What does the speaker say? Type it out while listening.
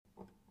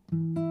The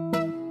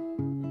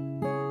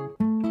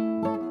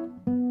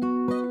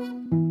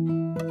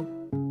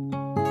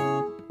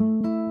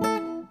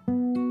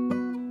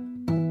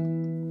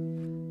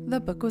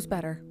book was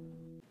better.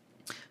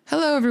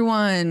 Hello,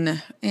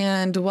 everyone,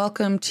 and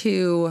welcome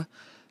to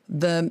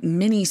the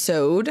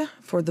Minisode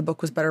for the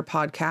Book Was Better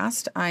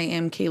podcast. I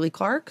am Kaylee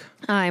Clark.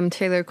 I'm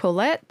Taylor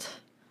Collette.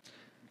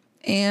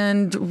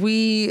 And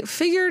we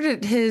figured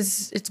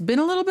it's been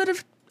a little bit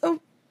of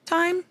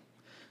time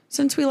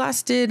since we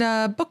last did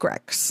book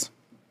recs,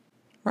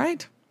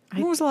 right?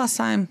 When was the last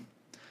time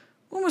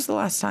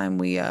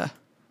we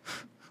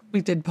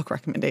did book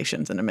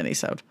recommendations in a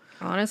Minisode?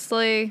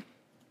 Honestly,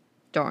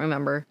 don't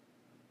remember.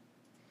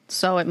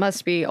 So it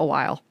must be a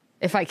while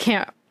if I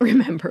can't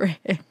remember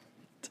it.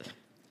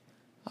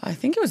 I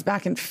think it was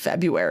back in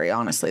February,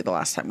 honestly, the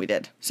last time we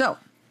did. So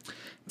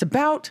it's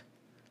about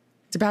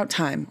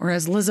time, or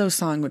as Lizzo's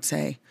song would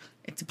say,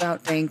 it's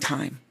about dang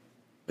time,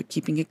 but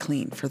keeping it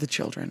clean for the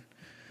children.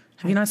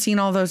 Have you not seen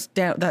all those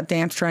that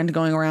dance trend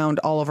going around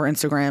all over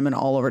Instagram and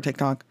all over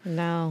TikTok?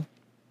 No.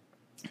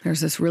 There's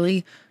this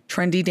really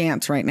trendy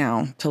dance right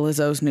now to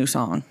Lizzo's new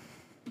song.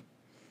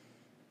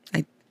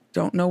 I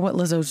don't know what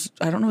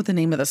the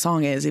name of the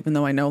song is, even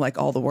though I know like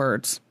all the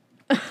words.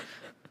 I've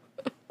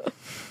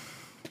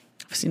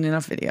seen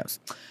enough videos.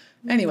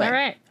 Anyway. All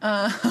right.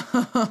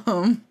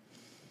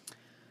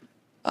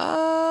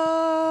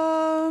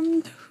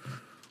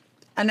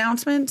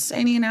 Announcements?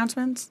 Any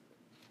announcements?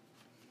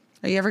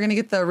 Are you ever going to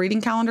get the reading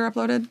calendar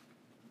uploaded?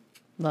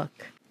 Look.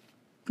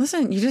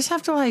 Listen, you just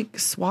have to like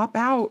swap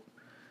out.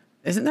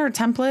 Isn't there a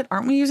template?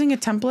 Aren't we using a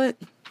template?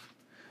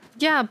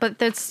 Yeah, but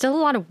that's still a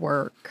lot of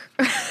work.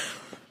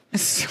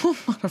 It's still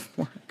a lot of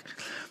work.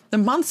 The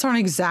months aren't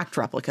exact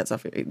replicas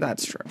of it.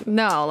 That's true.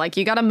 No, like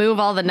you got to move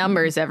all the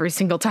numbers every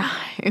single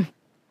time.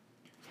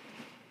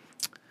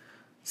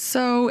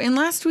 So in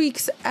last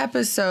week's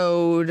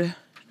episode,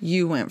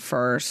 you went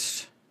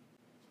first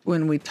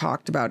when we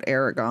talked about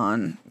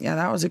Aragon. Yeah,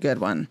 that was a good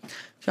one.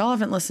 If y'all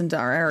haven't listened to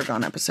our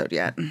Aragon episode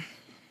yet,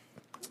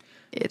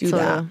 It's a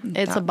bop.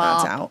 That's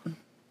out.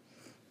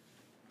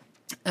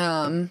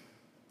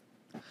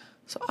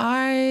 So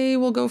I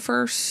will go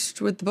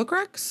first with the book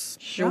recs.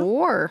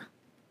 Sure.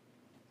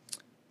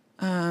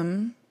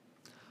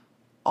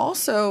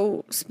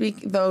 Also,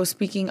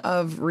 speaking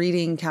of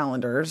reading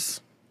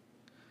calendars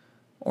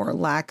or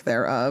lack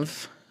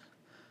thereof,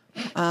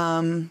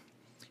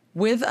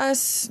 with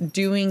us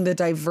doing the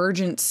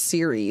Divergent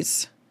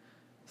series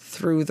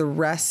through the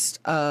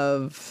rest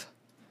of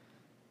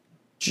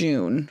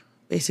June,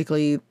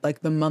 basically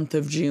like the month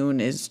of June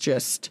is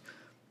just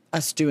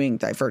us doing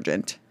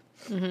Divergent.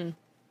 Mm-hmm.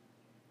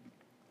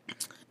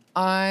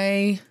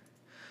 I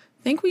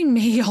think we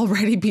may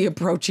already be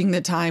approaching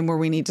the time where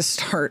we need to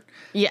start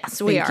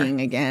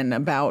thinking again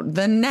about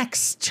the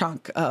next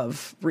chunk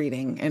of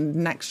reading and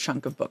next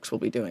chunk of books we'll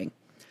be doing.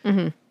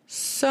 Mm-hmm.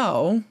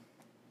 So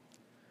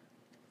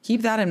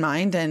keep that in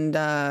mind. And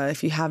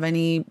if you have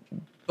any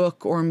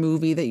book or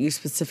movie that you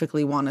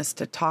specifically want us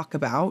to talk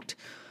about,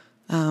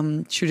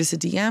 shoot us a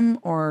DM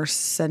or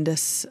send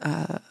us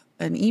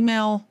an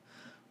email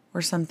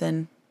or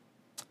something.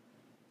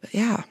 But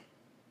yeah.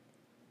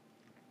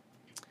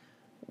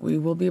 We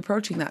will be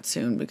approaching that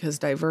soon because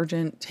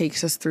Divergent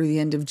takes us through the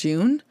end of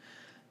June.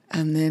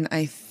 And then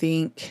I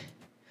think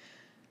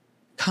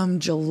come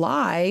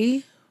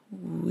July,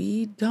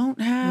 we don't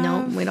have...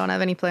 No, we don't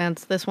have any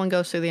plans. This one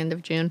goes through the end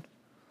of June.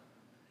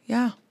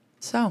 Yeah.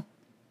 So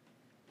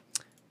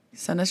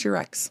send us your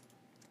recs.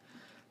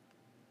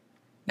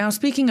 Now,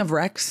 speaking of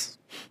recs,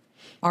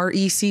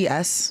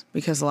 RECS,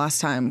 because the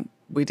last time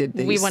we did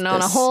these... We went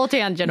on a whole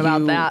tangent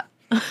about that.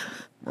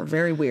 We're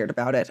very weird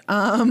about it.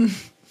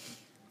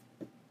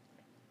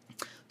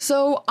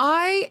 So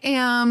I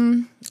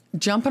am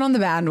jumping on the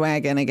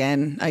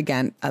bandwagon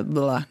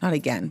not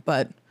again,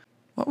 but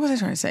what was I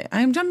trying to say?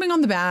 I'm jumping on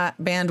the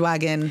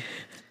bandwagon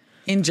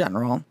in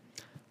general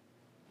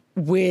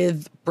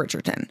with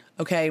Bridgerton.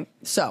 Okay.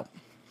 So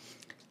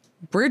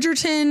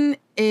Bridgerton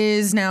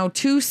is now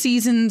 2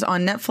 seasons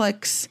on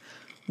Netflix.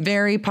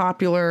 Very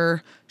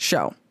popular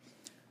show.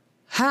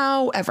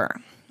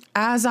 However,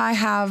 as I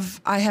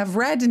have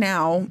read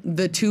now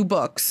the 2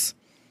 books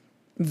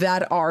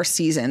that are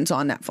seasons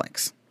on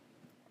Netflix.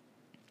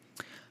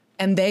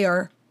 And they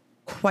are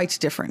quite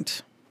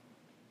different.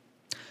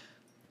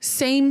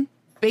 Same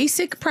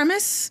basic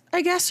premise,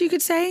 I guess you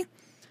could say.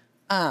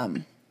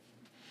 I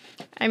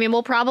mean,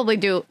 we'll probably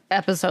do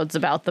episodes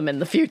about them in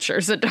the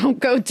future, so don't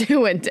go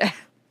too in depth.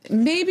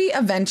 Maybe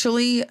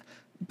eventually,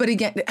 but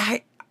again,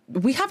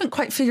 we haven't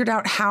quite figured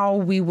out how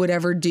we would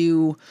ever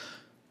do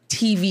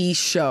TV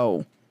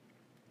show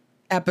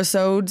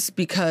episodes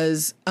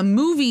because a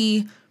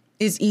movie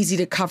is easy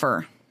to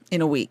cover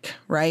in a week,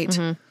 right?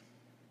 Mm-hmm.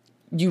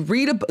 You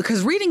read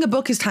because reading a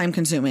book is time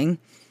consuming,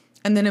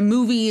 and then a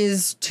movie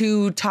is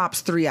 2 tops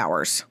 3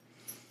 hours.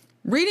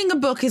 Reading a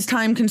book is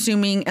time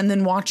consuming, and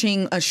then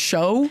watching a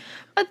show.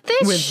 But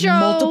this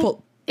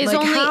show is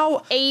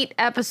only 8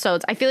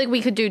 episodes. I feel like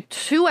we could do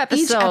 2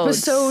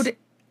 episodes.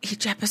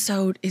 Each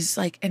episode is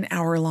like an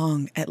hour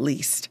long at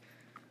least.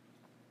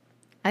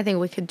 I think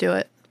we could do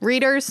it.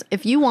 Readers,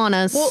 if you want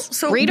us. Well,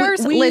 so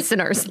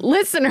listeners.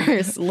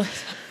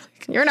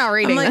 You're not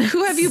reading I'm like, this.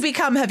 who have you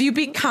become? Have you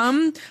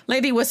become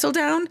Lady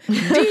Whistledown?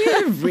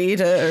 Dear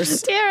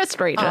readers. Dearest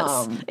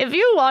readers, if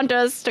you want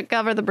us to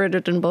cover the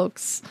Bridgerton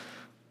books,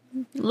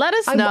 let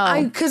us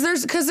know. Because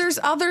there's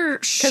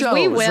other shows,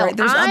 we will. right?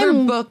 There's other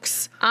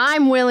books.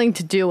 I'm willing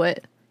to do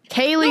it.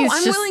 Kaylee's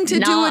I'm willing to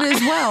do it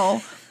as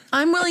well.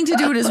 I'm willing to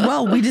do it as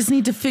well. We just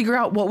need to figure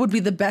out what would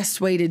be the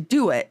best way to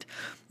do it.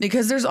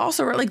 Because there's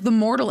also, like, the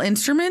Mortal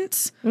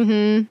Instruments.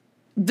 Mm-hmm.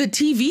 The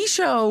TV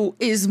show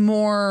is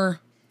more...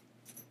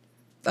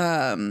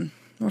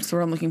 what's the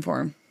word I'm looking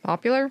for?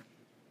 Popular?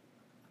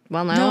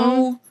 Well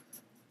known?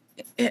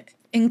 No.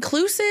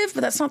 Inclusive,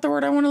 but that's not the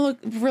word I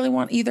really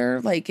want either.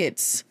 Like,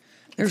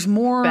 there's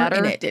more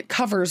in it. It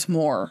covers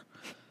more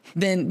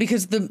than,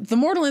 because the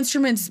Mortal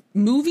Instruments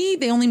movie,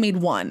 they only made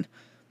one.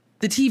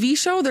 The TV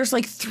show, there's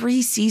like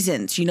 3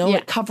 seasons,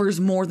 It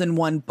covers more than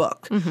one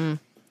book. Mm-hmm.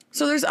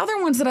 So there's other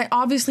ones that I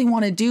obviously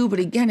want to do, but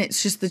again,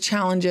 it's just the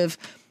challenge of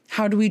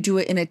how do we do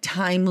it in a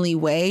timely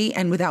way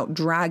and without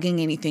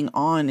dragging anything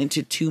on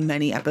into too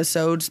many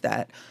episodes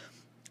that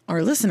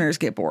our listeners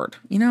get bored,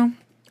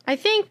 I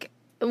think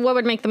what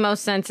would make the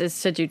most sense is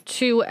to do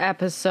 2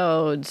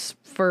 episodes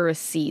for a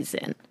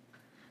season.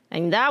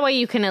 And that way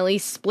you can at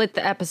least split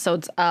the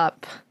episodes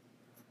up.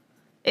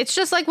 It's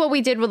just like what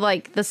we did with,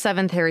 like, the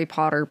 7th Harry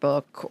Potter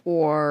book,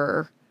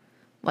 or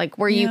like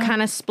where you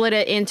kind of split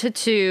it into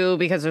 2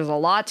 because there's a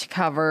lot to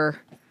cover.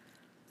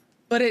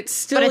 But it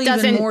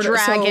doesn't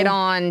drag it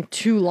on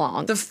too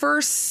long. The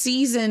first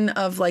season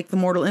of, like, the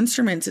Mortal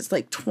Instruments, it's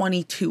like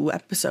 22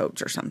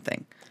 episodes or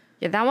something.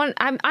 Yeah, that one,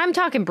 I'm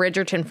talking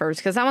Bridgerton first,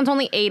 because that one's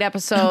only 8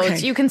 episodes. Okay.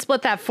 You can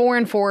split that 4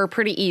 and 4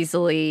 pretty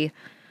easily.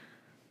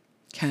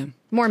 Okay.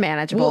 More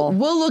manageable.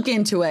 We'll look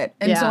into it.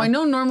 And so I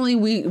know normally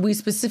we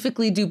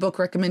specifically do book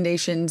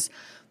recommendations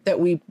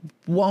that we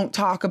won't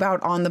talk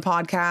about on the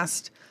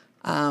podcast.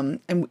 And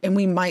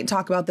we might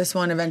talk about this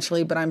one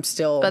eventually, but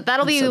But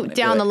that'll be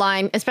down the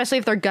line, especially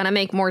if they're going to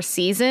make more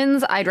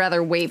seasons. I'd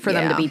rather wait for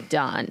them to be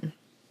done.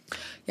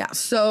 Yeah.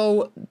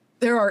 So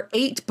there are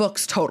 8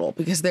 books total,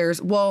 because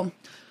there's, are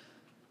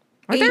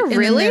there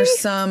really? There's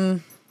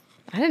some.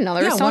 I didn't know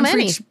there were so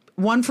many.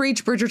 One for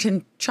each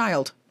Bridgerton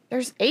child.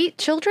 There's 8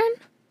 children?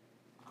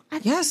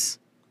 Yes.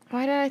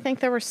 Why did I think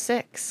there were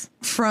 6?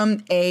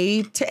 From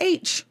A to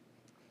H.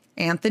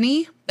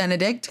 Anthony,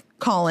 Benedict,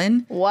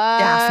 Colin, what?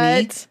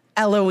 Daphne,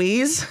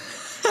 Eloise.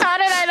 How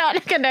did I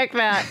not connect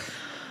that?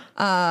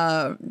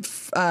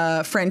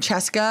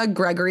 Francesca,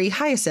 Gregory,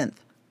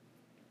 Hyacinth.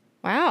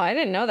 Wow, I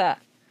didn't know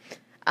that.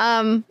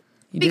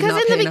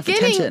 Because in the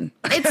beginning,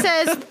 it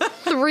says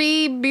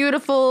 3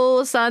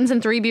 beautiful sons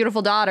and 3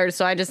 beautiful daughters.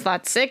 So I just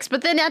thought 6.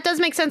 But then that does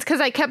make sense, because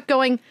I kept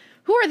going,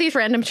 who are these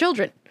random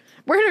children?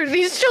 Where are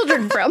these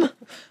children from?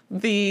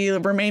 The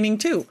remaining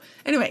 2.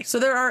 Anyway, so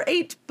there are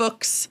 8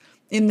 books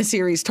in the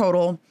series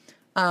total.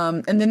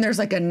 And then there's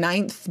like a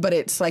 9th, but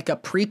it's like a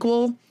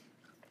prequel.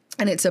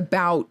 And it's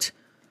about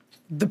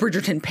the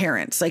Bridgerton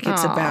parents. Like,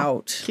 it's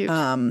about... Cute.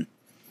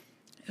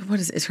 What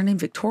is her name?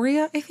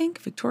 Victoria, I think?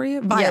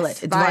 Victoria? Violet.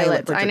 Yes, it's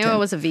Violet. Bridgerton. I knew it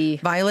was a V.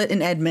 Violet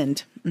and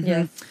Edmund. Mm-hmm.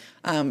 Yes.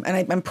 And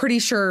I'm pretty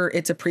sure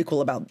it's a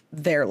prequel about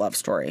their love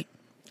story.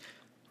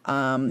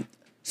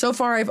 So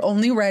far, I've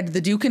only read The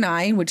Duke and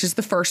I, which is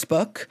the first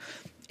book,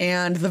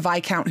 and The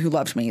Viscount Who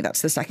Loved Me.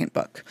 That's the second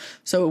book.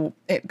 So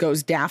it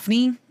goes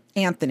Daphne,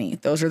 Anthony.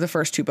 Those are the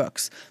first 2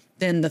 books.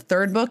 Then the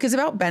third book is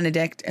about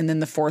Benedict, and then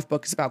the 4th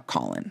book is about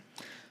Colin.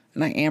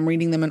 And I am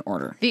reading them in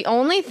order. The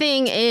only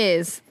thing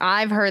is,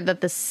 I've heard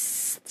that the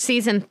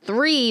season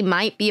 3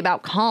 might be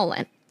about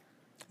Colin.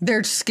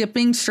 They're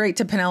skipping straight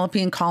to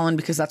Penelope and Colin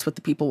because that's what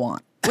the people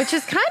want. Which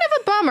is kind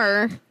of a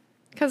bummer,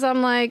 because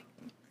I'm like,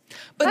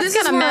 but that's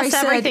going to mess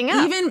everything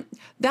up.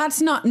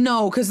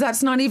 Because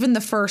that's not even the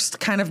first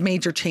kind of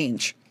major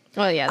change.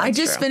 Well, yeah, that's I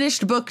just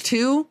finished book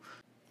 2.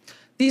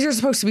 These are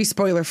supposed to be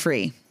spoiler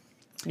free.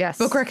 Yes.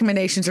 Book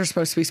recommendations are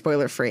supposed to be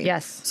spoiler free.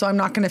 Yes. So I'm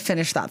not going to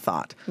finish that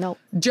thought. Nope.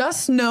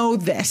 Just know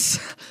this.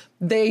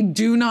 They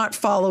do not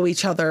follow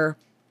each other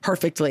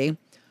perfectly.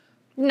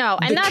 No,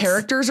 and the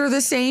characters are the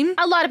same.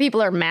 A lot of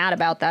people are mad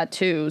about that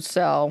too,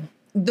 so.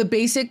 The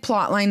basic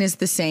plot line is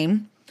the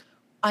same.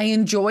 I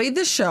enjoy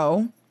the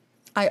show.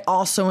 I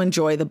also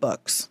enjoy the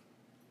books,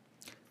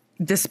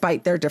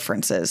 despite their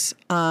differences.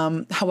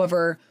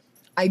 However,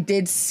 I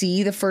did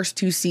see the first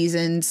 2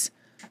 seasons.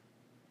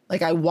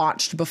 Like, I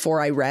watched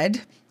before I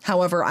read.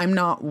 However, I'm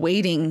not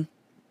waiting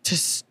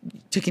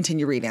to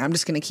continue reading. I'm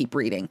just going to keep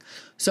reading.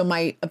 So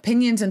my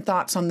opinions and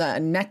thoughts on the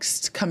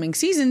next coming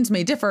seasons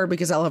may differ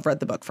because I'll have read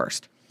the book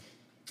first.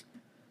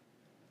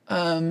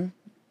 But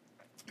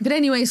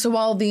anyway, so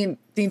while the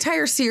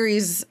entire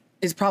series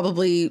is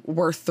probably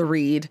worth the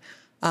read,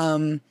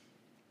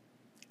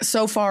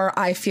 so far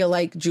I feel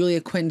like Julia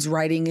Quinn's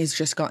writing has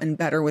just gotten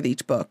better with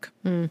each book.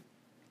 Mm.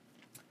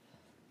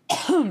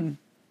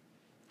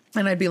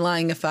 And I'd be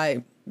lying if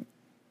I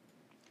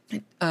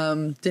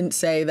didn't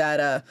say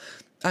that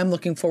I'm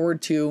looking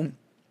forward to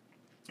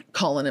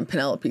Colin and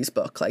Penelope's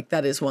book. Like,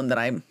 that is one that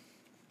I'm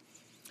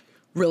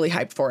really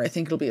hyped for. I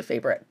think it'll be a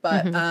favorite.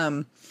 But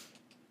I'm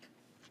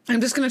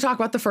just going to talk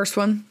about the first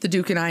one, The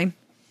Duke and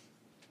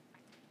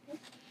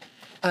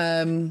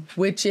I,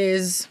 which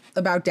is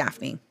about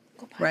Daphne,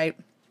 right?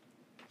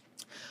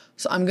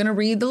 So I'm going to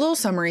read the little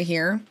summary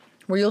here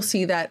where you'll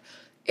see that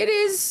it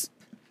is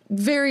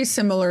very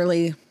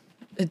similarly,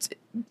 the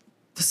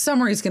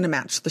summary is going to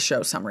match the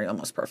show summary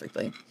almost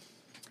perfectly.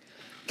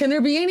 Can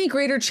there be any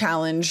greater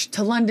challenge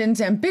to London's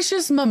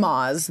ambitious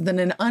mamas than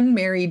an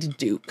unmarried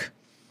duke?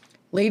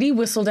 Lady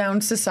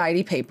Whistledown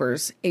Society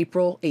Papers,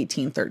 April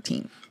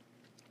 1813.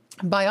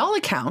 By all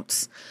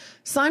accounts,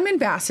 Simon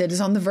Bassett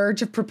is on the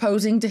verge of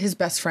proposing to his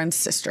best friend's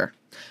sister,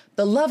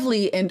 the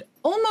lovely and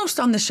almost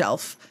on the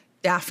shelf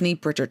Daphne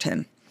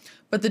Bridgerton.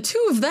 But the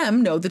two of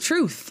them know the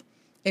truth.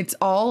 It's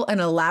all an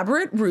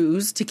elaborate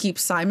ruse to keep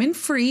Simon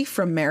free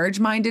from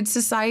marriage-minded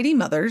society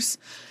mothers.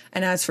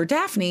 And as for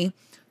Daphne,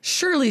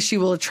 surely she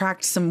will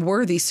attract some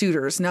worthy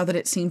suitors now that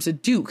it seems a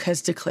duke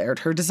has declared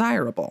her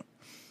desirable.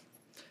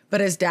 But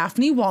as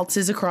Daphne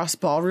waltzes across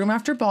ballroom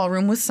after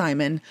ballroom with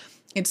Simon,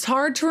 it's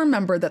hard to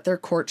remember that their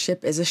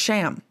courtship is a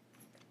sham.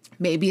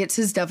 Maybe it's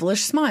his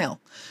devilish smile.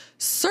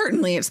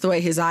 Certainly it's the way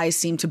his eyes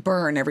seem to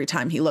burn every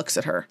time he looks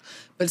at her.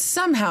 But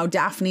somehow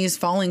Daphne is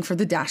falling for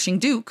the dashing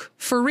duke,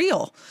 for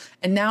real.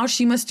 And now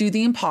she must do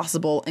the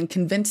impossible and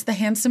convince the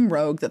handsome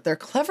rogue that their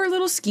clever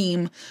little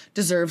scheme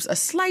deserves a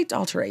slight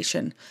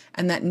alteration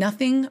and that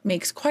nothing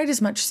makes quite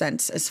as much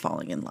sense as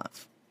falling in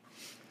love.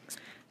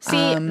 See,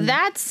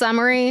 that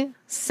summary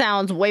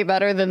sounds way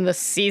better than the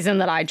season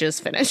that I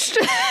just finished.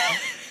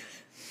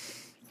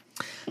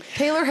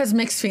 Taylor has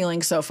mixed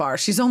feelings so far.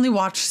 She's only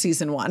watched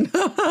season 1.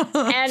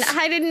 And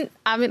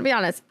I'm going to be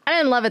honest, I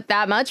didn't love it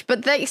that much,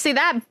 but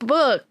that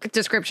book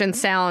description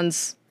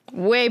sounds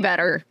way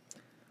better.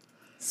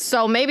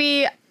 So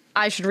maybe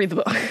I should read the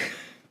book.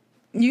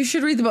 You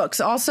should read the books.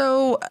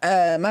 Also,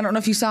 I don't know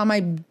if you saw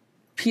my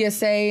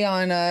PSA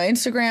on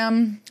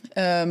Instagram,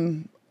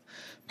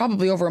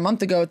 probably over a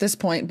month ago at this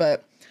point,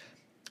 but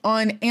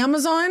on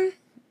Amazon,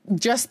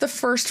 just the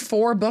first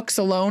 4 books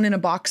alone in a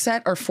box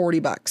set are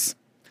 $40.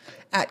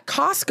 At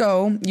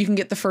Costco, you can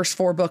get the first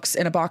 4 books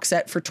in a box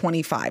set for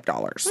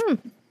 $25.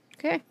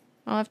 Okay.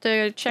 I'll have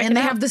to check it out. And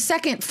they have the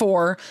second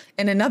 4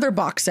 in another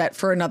box set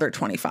for another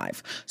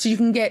 $25. So you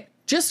can get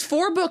just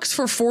 4 books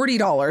for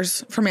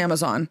 $40 from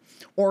Amazon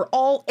or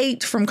all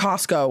 8 from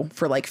Costco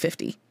for like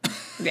 $50.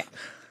 Yeah.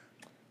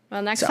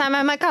 Well, next time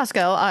I'm at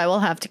Costco, I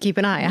will have to keep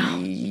an eye out.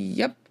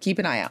 Yep. Keep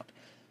an eye out.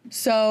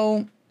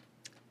 So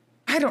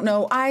I don't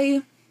know.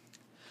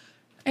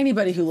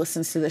 Anybody who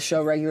listens to this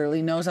show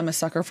regularly knows I'm a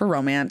sucker for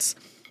romance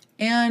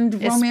and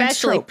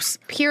romance tropes.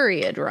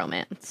 Period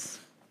romance.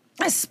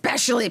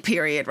 Especially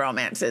period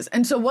romances.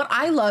 And so what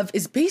I love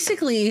is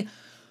basically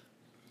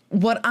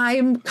what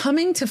I'm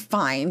coming to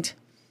find,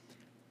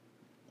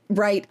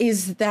 right,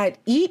 is that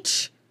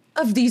each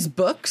of these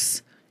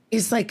books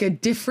is like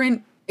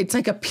it's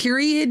like a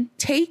period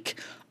take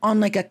on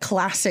like a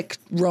classic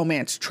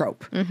romance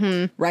trope,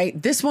 right?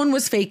 This one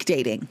was fake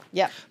dating.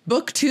 Yep.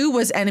 Book 2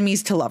 was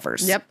enemies to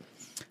lovers. Yep.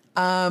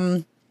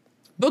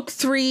 Book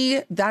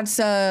 3, that's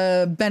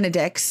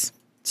Benedict's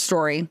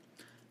story.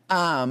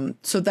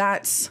 So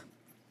that's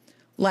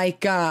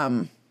like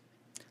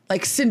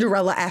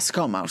Cinderella-esque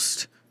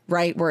almost,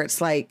 right? Where it's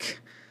like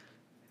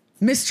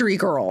mystery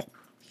girl.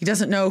 He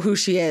doesn't know who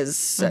she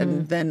is,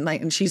 and then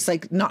and she's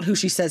like not who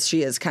she says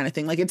she is, kind of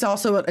thing. Like it's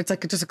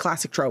like just a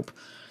classic trope.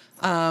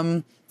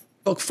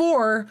 Book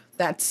 4,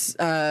 that's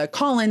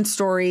Colin's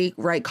story,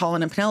 right?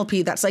 Colin and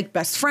Penelope. That's like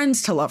best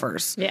friends to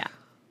lovers. Yeah.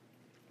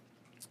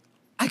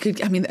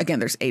 Again,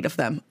 there's 8 of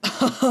them.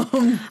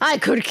 I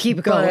could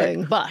keep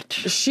going, but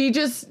she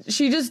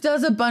just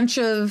does a bunch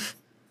of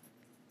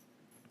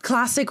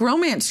classic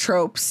romance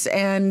tropes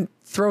and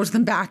throws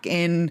them back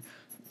in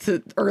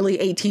to early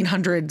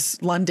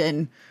 1800s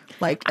London,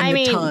 like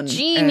a ton.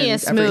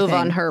 Genius move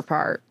on her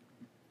part.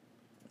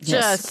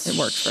 Yes, it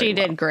works. She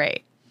did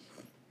great.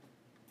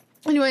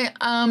 Anyway,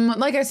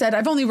 like I said,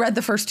 I've only read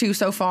the first 2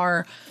 so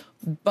far.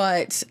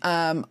 But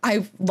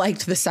I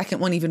liked the second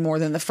one even more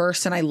than the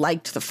first, and I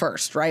liked the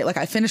first, right? Like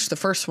I finished the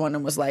first one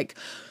and was like,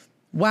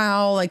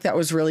 wow, like that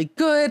was really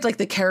good. Like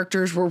the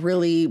characters were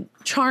really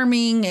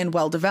charming and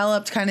well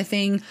developed kind of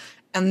thing.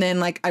 And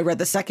then like I read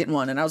the second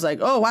one and I was like,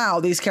 oh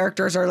wow, these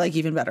characters are like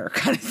even better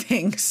kind of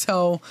thing.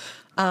 So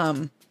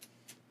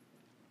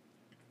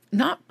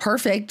not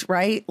perfect,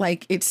 right?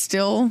 Like it's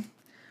still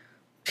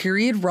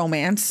period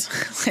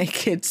romance.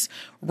 Like it's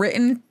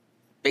written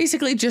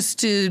basically just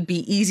to be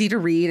easy to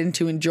read and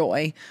to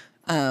enjoy,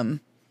 but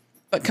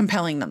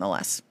compelling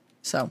nonetheless.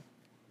 So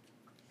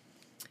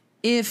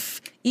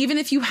even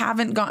if you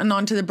haven't gotten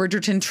onto the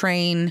Bridgerton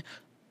train,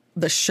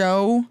 the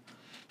show,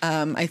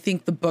 I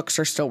think the books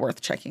are still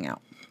worth checking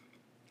out.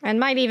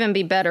 And might even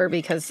be better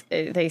because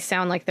they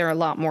sound like they're a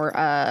lot more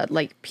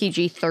like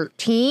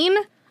PG-13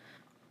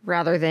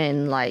 rather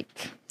than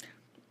like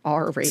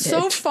R-rated.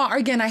 So far,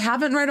 again, I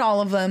haven't read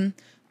all of them,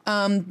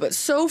 but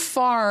so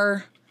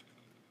far,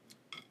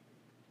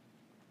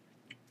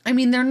 I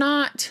mean, they're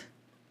not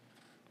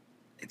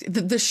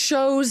the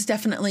shows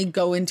definitely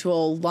go into a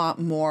lot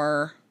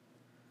more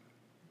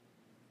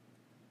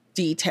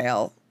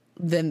detail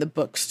than the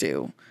books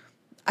do.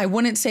 I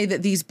wouldn't say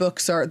that these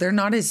books they're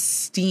not as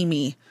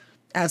steamy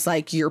as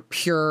like your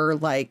pure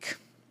like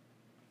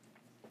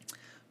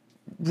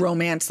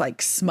romance,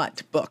 like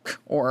smut book,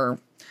 or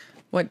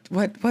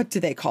what do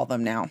they call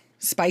them now?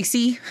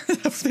 Spicy?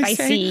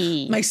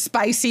 Spicy. My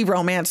spicy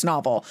romance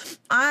novel.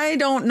 I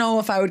don't know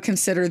if I would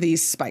consider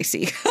these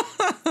spicy.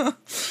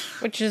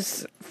 Which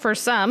is, for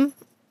some,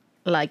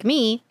 like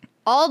me,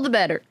 all the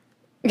better.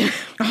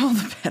 All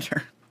the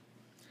better.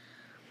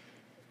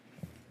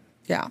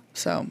 Yeah,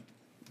 so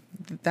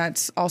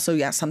that's also,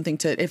 something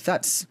to, if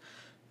that's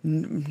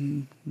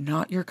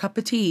not your cup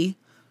of tea,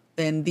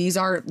 then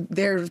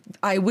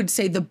I would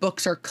say the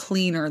books are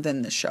cleaner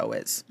than the show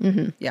is.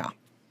 Mm-hmm. Yeah.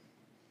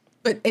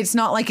 But it's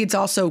not like it's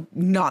also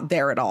not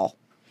there at all.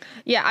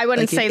 Yeah, I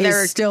wouldn't say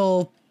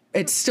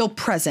it's still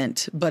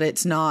present, but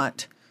it's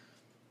not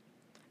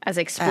as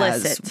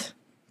explicit.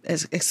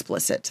 As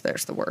explicit,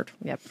 there's the word.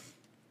 Yep.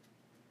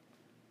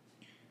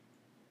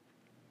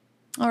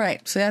 All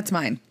right, so that's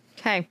mine.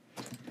 Okay.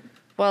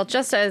 Well,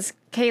 just as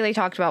Kaylee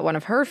talked about one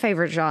of her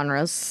favorite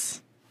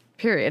genres,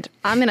 period,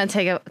 I'm going to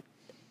take a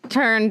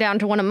turn down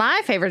to one of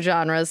my favorite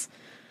genres,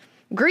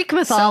 Greek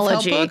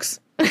mythology. Self-help books?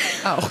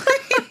 Oh.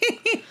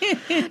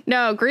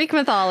 No, Greek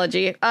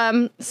mythology.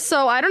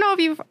 So I don't know if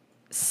you've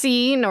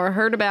seen or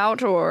heard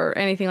about or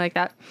anything like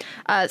that.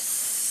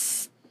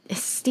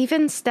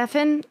 Stephen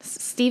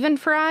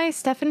Fry?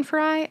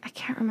 I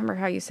can't remember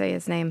how you say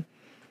his name.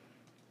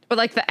 But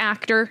like the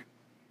actor,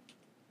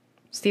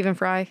 Stephen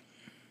Fry.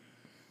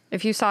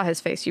 If you saw his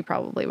face, you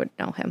probably would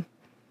know him.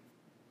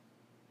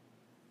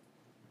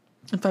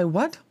 If I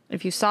what?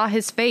 If you saw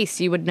his face,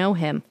 you would know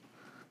him.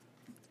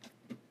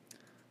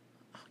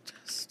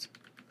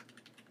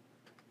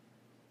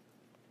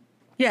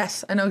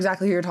 Yes, I know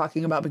exactly who you're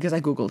talking about because I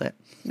Googled it.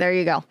 There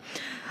you go.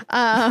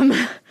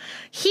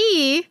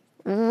 He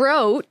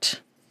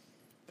wrote,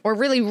 or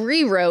really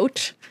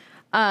rewrote,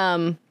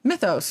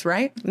 Mythos,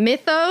 right?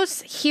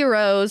 Mythos,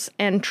 Heroes,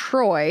 and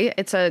Troy.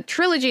 It's a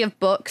trilogy of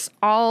books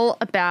all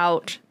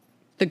about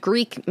the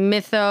Greek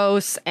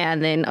mythos,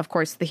 and then, of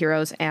course, the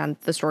heroes and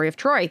the story of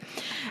Troy.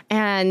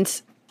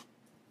 And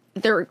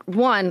they're,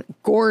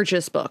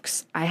 gorgeous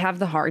books. I have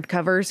the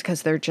hardcovers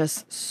because they're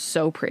just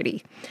so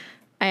pretty.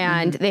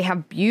 And they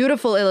have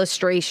beautiful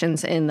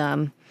illustrations in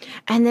them.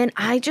 And then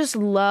I just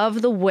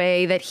love the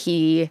way that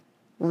he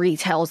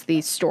retells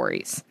these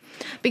stories.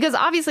 Because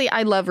obviously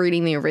I love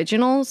reading the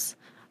originals.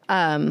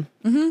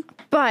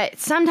 But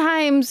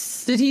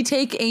sometimes... Did he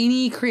take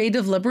any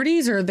creative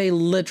liberties, or are they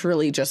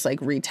literally just like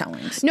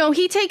retellings? No,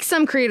 he takes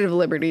some creative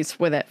liberties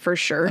with it for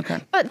sure.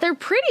 Okay. But they're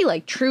pretty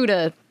like true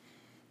to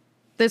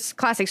this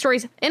classic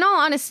stories. In all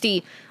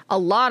honesty, a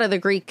lot of the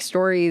Greek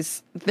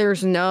stories,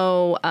 there's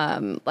no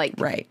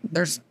right.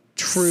 There's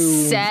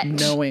true set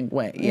knowing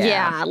way.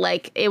 Yeah,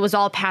 like it was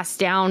all passed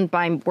down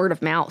by word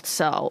of mouth.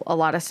 So a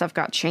lot of stuff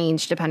got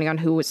changed depending on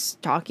who was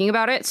talking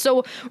about it.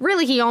 So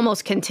really he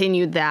almost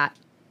continued that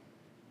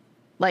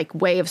like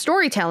way of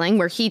storytelling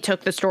where he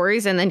took the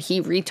stories and then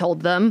he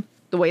retold them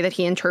the way that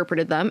he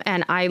interpreted them.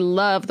 And I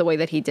love the way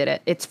that he did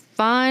it. It's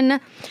fun.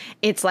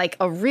 It's like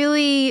a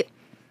really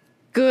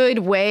good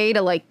way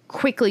to like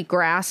quickly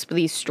grasp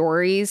these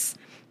stories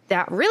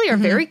that really are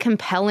very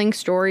compelling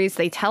stories.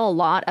 They tell a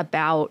lot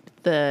about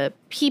the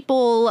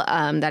people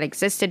that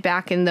existed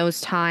back in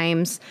those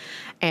times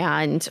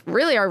and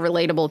really are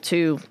relatable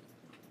to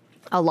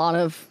a lot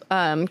of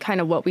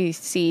kind of what we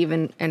see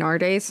even in our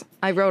days.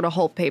 I wrote a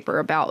whole paper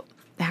about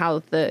how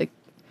the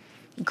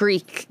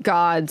Greek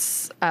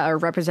gods are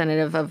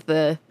representative of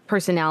the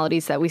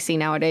personalities that we see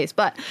nowadays.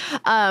 But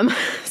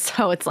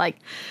so it's like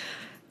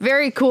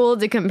very cool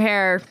to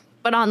compare,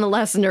 but on the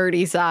less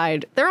nerdy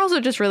side. They're also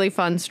just really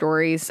fun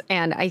stories.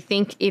 And I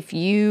think if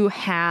you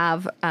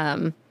have,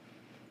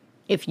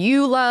 if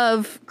you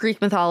love Greek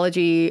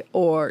mythology,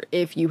 or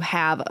if you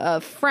have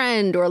a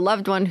friend or a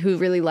loved one who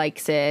really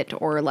likes it,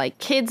 or like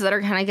kids that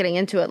are kind of getting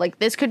into it, like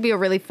this could be a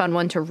really fun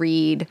one to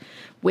read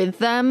with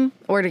them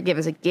or to give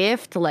as a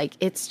gift. Like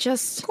it's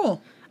just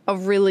cool. A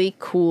really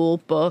cool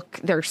book.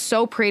 They're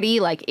so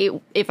pretty. Like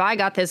if I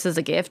got this as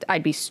a gift,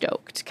 I'd be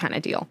stoked kind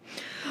of deal.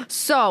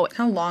 So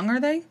how long are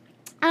they?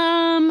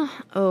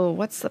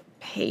 What's the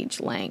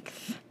page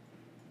length?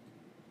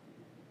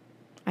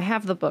 I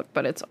have the book,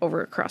 but it's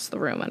over across the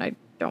room and I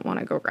don't want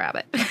to go grab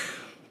it.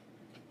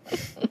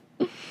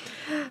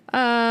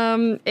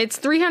 It's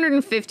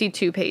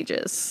 352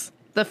 pages.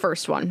 The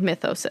first one,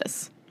 Mythos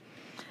is.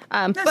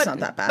 That's not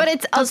that bad. But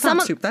it's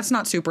that's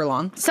not super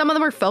long. Some of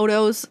them are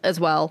photos as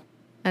well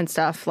and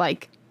stuff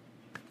like,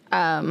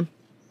 and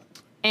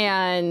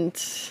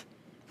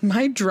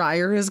my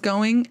dryer is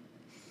going.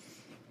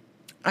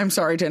 I'm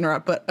sorry to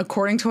interrupt, but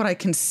according to what I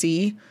can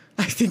see,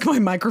 I think my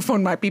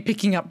microphone might be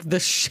picking up the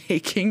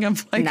shaking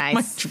of like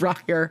my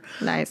dryer.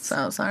 Nice.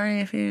 So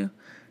sorry if you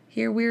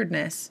hear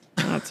weirdness.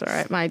 That's all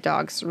right. My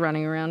dog's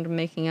running around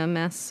making a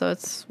mess, so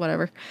it's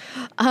whatever.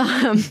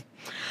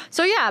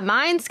 So yeah,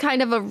 mine's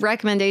kind of a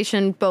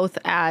recommendation both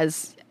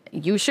as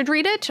you should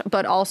read it,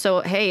 but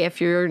also, hey,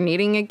 if you're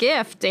needing a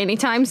gift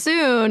anytime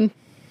soon,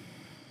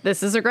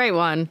 this is a great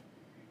one.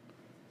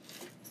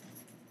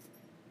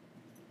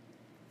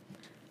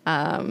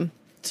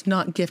 It's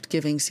not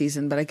gift-giving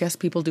season, but I guess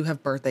people do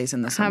have birthdays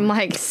in the summer. I'm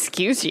like,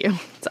 excuse you.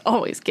 It's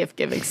always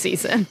gift-giving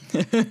season.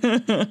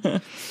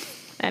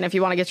 And if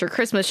you want to get your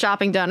Christmas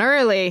shopping done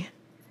early,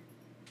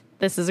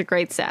 this is a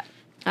great set.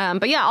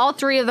 But yeah, all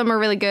three of them are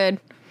really good.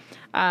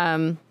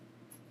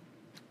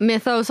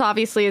 Mythos,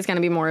 obviously, is going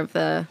to be more of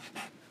the,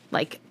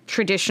 like,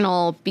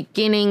 traditional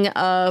beginning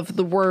of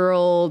the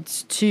world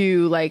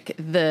to, like,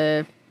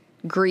 the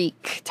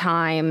Greek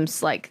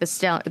times, like, the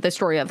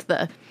story of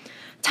the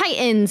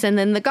Titans and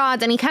then the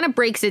gods, and he kind of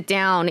breaks it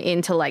down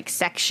into like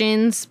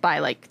sections by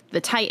like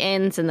the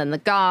Titans and then the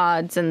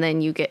gods, and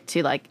then you get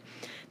to like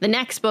the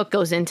next book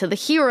goes into the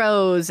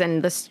heroes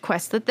and the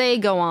quest that they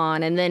go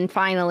on, and then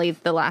finally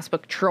the last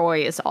book,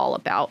 Troy, is all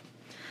about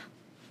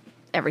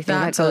everything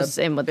that goes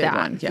in with that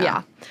one.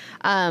 Yeah.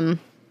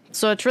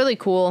 So it's really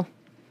cool,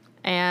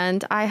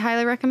 and I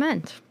highly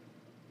recommend.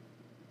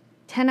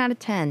 10 out of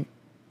 10,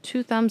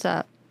 2 thumbs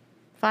up,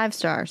 5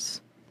 stars.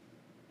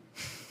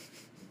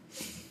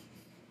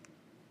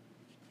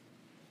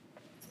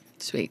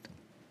 Sweet.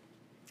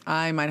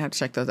 I might have to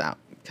check those out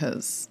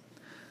because,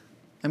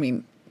 I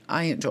mean,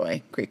 I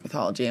enjoy Greek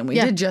mythology, and we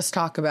did just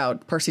talk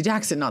about Percy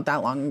Jackson not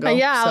that long ago.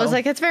 Yeah, so I was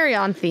like, it's very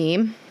on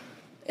theme.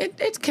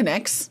 It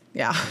connects.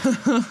 Yeah.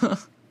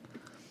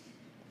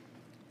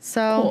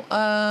 So,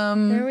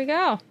 cool. There we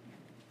go.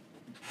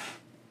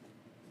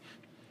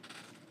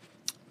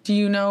 Do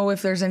you know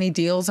if there's any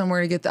deals on where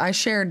to get I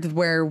shared that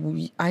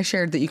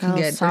you can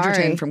get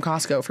Bridgerton from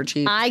Costco for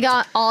cheap. I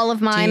got all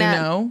of mine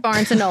at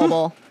Barnes &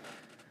 Noble.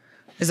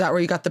 Is that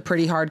where you got the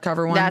pretty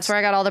hardcover ones? That's where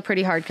I got all the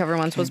pretty hardcover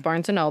ones, was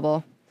Barnes &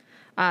 Noble.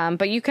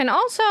 But you can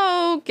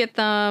also get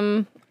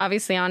them,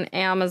 obviously, on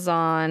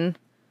Amazon.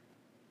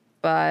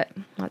 But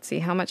let's see,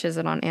 how much is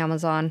it on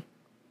Amazon?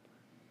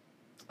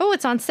 Oh,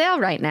 it's on sale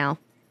right now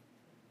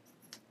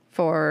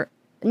for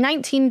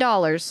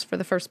 $19 for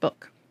the first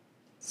book.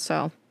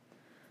 So,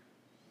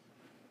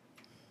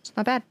 it's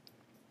not bad.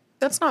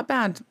 That's not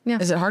bad. Yeah.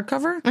 Is it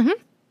hardcover?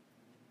 Mm-hmm.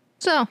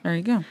 So, there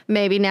you go.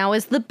 Maybe now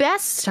is the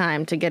best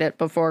time to get it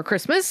before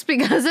Christmas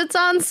because it's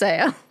on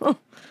sale.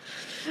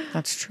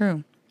 That's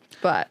true.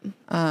 But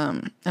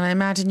and I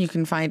imagine you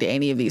can find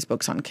any of these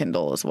books on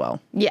Kindle as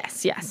well.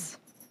 Yes.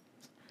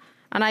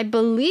 And I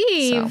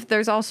believe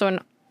there's also an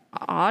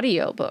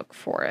audiobook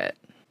for it.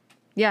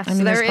 Yes, I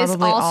mean, there is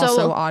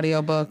also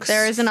audiobooks.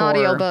 There is an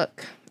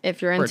audiobook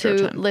if you're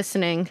into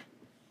listening.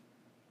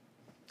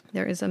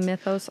 There is a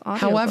Mythos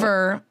audiobook.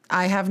 However,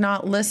 I have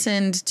not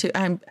listened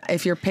to.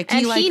 If you're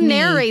picky like me, and he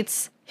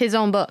narrates his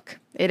own book.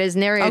 It is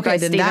narrated by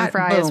Stephen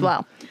Fry as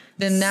well.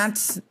 Then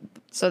that's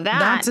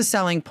a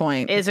selling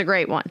point. Is a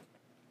great one.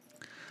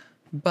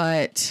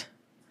 But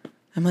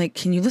I'm like,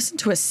 can you listen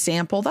to a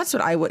sample? That's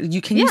what I would.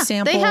 You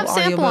sample they have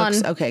sample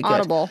audiobooks? On okay, good.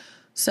 Audible.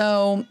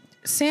 So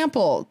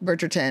sample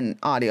Bridgerton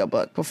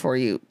audiobook before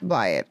you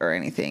buy it or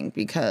anything,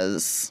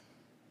 because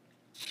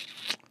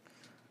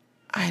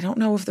I don't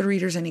know if the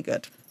reader's any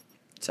good.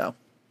 So,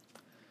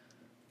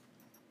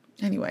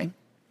 anyway.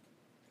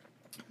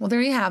 Well,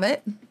 there you have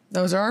it.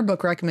 Those are our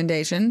book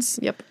recommendations.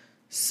 Yep.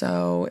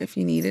 So, if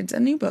you needed a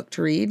new book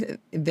to read,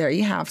 there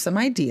you have some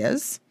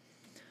ideas.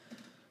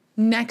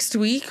 Next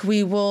week,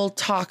 we will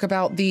talk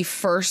about the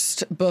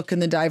first book in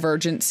the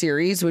Divergent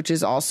series, which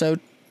is also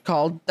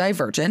called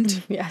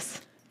Divergent.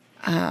 Yes.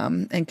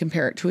 And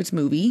compare it to its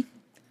movie.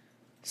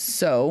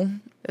 So,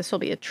 this will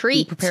be a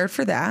treat. Be prepared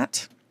for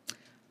that.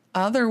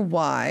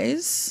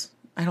 Otherwise,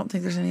 I don't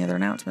think there's any other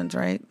announcements,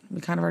 right?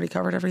 We kind of already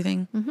covered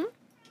everything. Mm-hmm.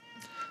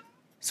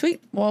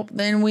 Sweet. Well,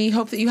 then we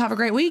hope that you have a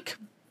great week.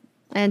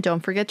 And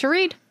don't forget to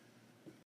read.